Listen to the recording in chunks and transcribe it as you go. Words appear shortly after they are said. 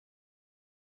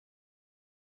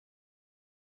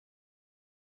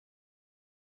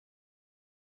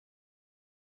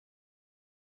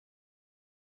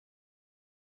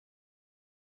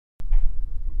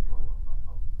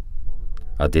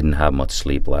I didn't have much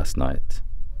sleep last night.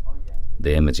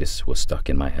 The images were stuck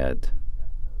in my head.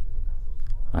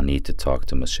 I need to talk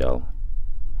to Michelle.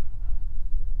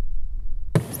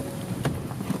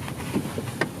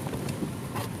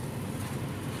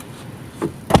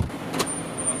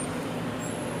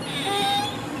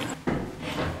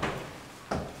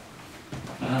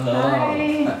 Hello.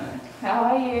 Hi. How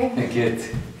are you?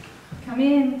 Good. Come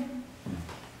in.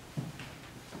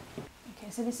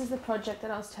 Okay, so this is the project that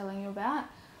I was telling you about.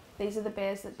 These are the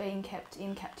bears that are being kept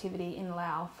in captivity in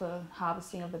Laos for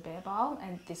harvesting of the bear bile,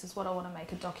 and this is what I want to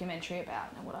make a documentary about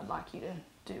and what I'd like you to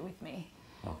do with me.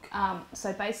 Okay.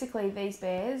 So basically these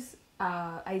bears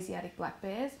are Asiatic black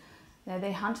bears. Now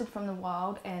they're hunted from the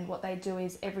wild, and what they do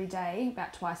is every day,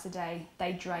 about twice a day,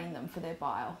 they drain them for their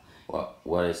bile.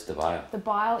 What is the bile? The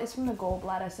bile is from the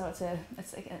gallbladder, so it's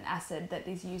like an acid that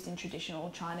is used in traditional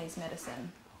Chinese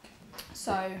medicine.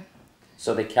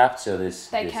 So they capture this.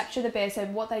 They capture the bears. So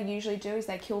what they usually do is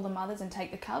they kill the mothers and take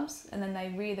the cubs, and then they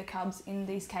rear the cubs in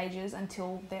these cages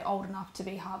until they're old enough to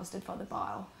be harvested for the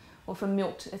bile, or for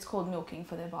milked. It's called milking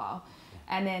for their bile.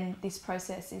 And then this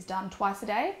process is done twice a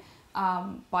day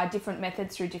by different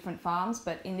methods through different farms.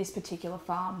 But in this particular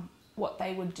farm, what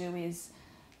they would do is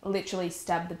literally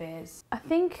stab the bears. I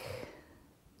think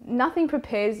nothing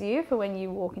prepares you for when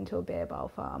you walk into a bear bile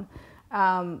farm.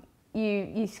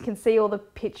 You can see all the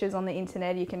pictures on the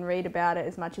internet, you can read about it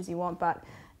as much as you want, but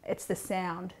it's the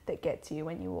sound that gets you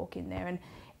when you walk in there.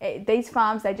 And these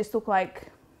farms, they just look like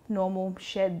normal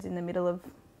sheds in the middle of,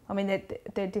 I mean,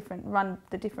 they're different,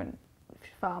 the different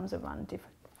farms are run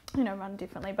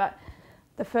differently. But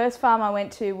the first farm I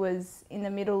went to was in the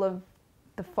middle of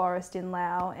the forest in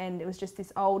Laos, and it was just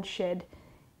this old shed,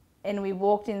 and we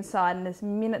walked inside, and the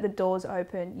minute the doors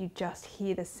open, you just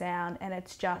hear the sound, and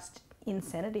it's just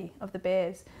insanity of the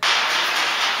bears.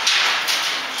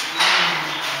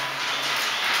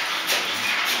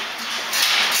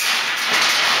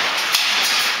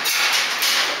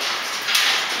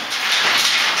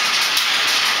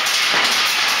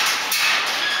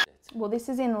 Well, this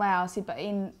is in Laos, but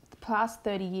in the past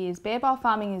 30 years, bear bile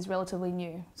farming is relatively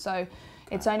new. So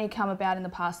it's only come about in the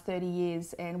past 30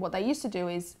 years, and what they used to do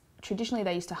is, traditionally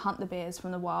they used to hunt the bears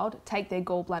from the wild, take their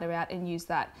gallbladder out and use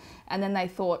that. And then they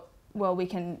thought, well, we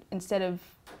can, instead of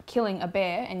killing a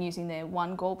bear and using their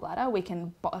one gallbladder, we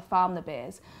can farm the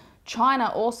bears.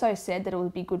 China also said that it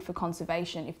would be good for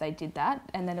conservation if they did that,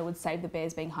 and then it would save the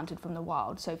bears being hunted from the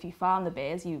wild. So if you farm the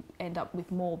bears, you end up with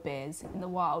more bears in the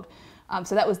wild.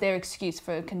 So that was their excuse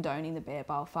for condoning the bear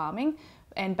bile farming.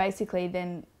 And basically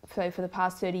then, so for the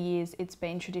past 30 years, it's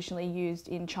been traditionally used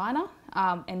in China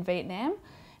and Vietnam,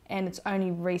 and it's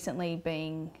only recently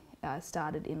being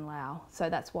started in Laos. So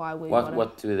that's why we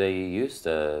What do they use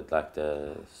the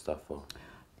stuff for?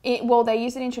 Well, they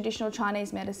use it in traditional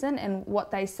Chinese medicine, and what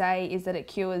they say is that it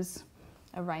cures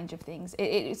a range of things.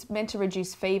 It's meant to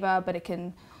reduce fever, but it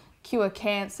can cure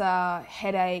cancer,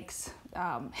 headaches,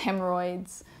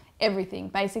 hemorrhoids, everything.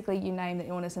 Basically, you name the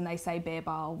illness and they say bear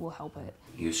bile will help it.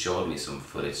 You showed me some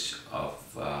footage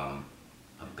of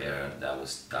a bear that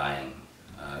was dying.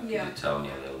 Can you tell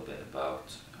me a little bit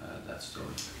about that story?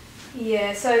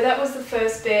 Yeah, so that was the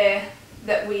first bear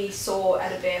that we saw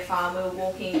at a bear farm. We were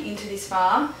walking into this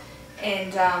farm,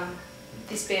 and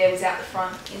this bear was out the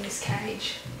front in this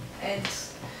cage, and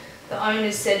the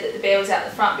owners said that the bear was out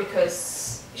the front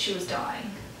because she was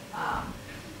dying.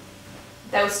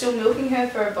 They were still milking her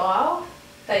for a bile.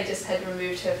 They just had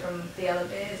removed her from the other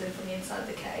bears and from inside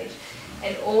the cage,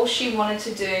 and all she wanted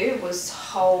to do was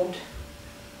hold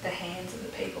the hands of the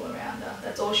people around her.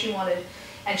 That's all she wanted.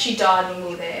 And she died when we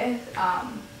were there,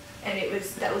 and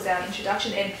that was our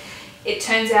introduction. And it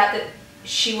turns out that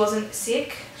she wasn't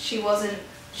sick, she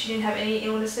didn't have any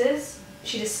illnesses,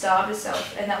 she just starved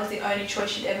herself, and that was the only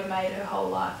choice she'd ever made her whole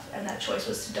life, and that choice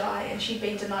was to die. And she'd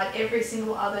been denied every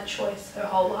single other choice her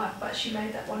whole life, but she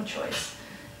made that one choice,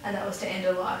 and that was to end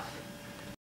her life.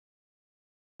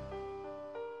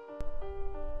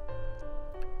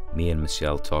 Me and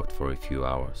Michelle talked for a few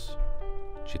hours.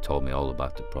 She told me all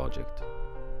about the project.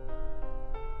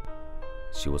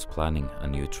 She was planning a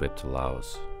new trip to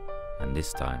Laos, and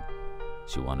this time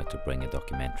she wanted to bring a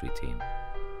documentary team.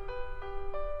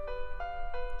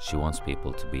 She wants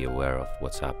people to be aware of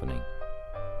what's happening,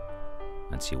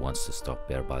 and she wants to stop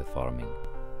bear bile farming.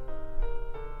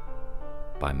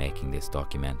 By making this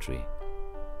documentary,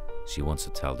 she wants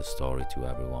to tell the story to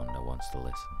everyone that wants to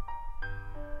listen.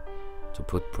 To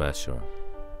put pressure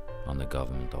on the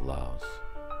government of Laos,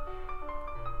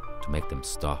 to make them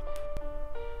stop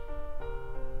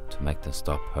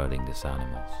hurting these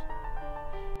animals.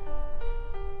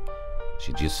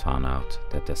 She just found out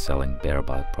that they're selling bear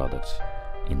bile products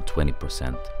in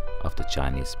 20% of the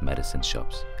Chinese medicine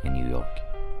shops in New York.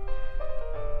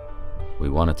 We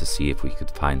wanted to see if we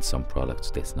could find some products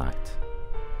this night,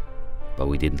 but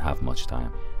we didn't have much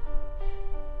time.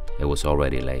 It was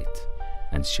already late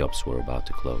and shops were about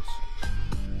to close.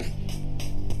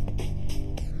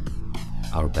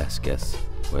 Our best guess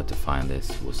where to find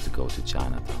this was to go to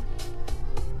Chinatown.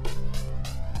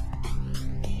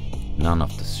 None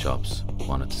of the shops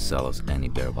wanted to sell us any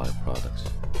Bearable products,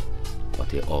 but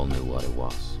they all knew what it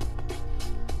was.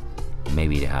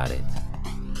 Maybe they had it,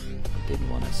 but didn't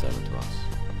want to sell it to us.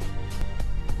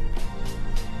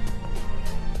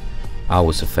 I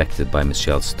was affected by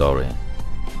Michelle's story,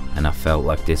 and I felt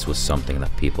like this was something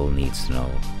that people need to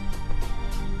know.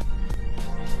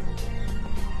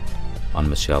 On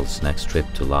Michelle's next trip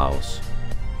to Laos,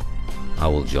 I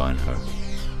will join her,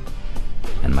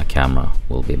 and my camera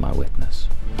will be my witness.